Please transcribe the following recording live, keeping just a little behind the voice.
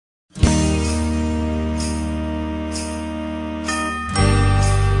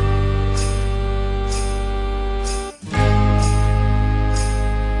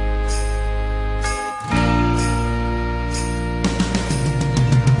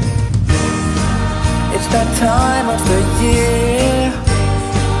that time of the year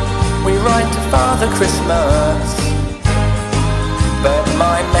we write to Father Christmas, but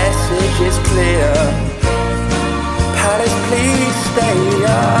my message is clear. Palace, please stay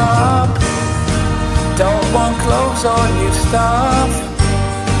up. Don't want clothes or new stuff.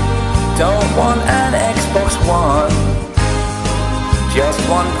 Don't want an Xbox One. Just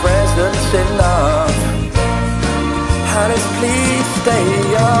one present's enough. Palace, please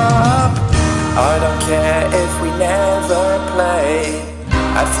stay up. I don't care if we never play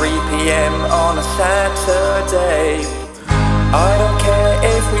at 3 PM on a Saturday. I don't care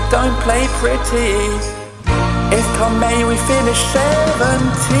if we don't play pretty, if come May we finish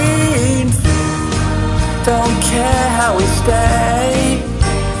 17th. Don't care how we stay,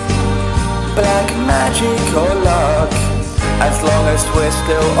 black magic or luck, as long as we're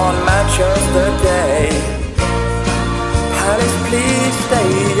still on match of the day. Palace, please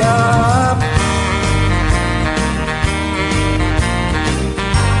stay up.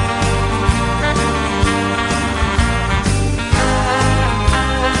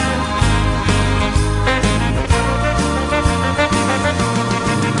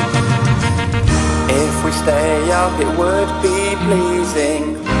 If we stay up it would be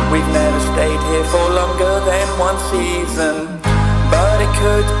pleasing. We've never stayed here for longer than one season, but it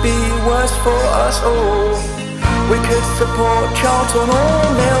could be worse for us all. We could support Charlton or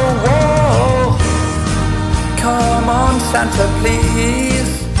Millwall. Come on Santa,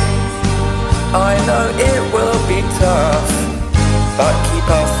 please. I know it will be tough, but keep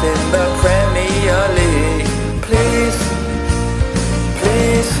us in the Premier League. Please,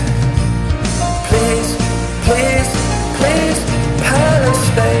 please, please, please, please. Palace,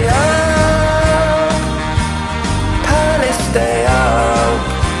 stay up. Palace, stay up.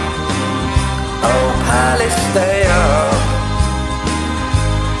 Oh, Palace, stay up.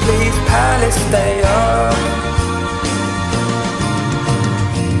 Please, Palace, stay up.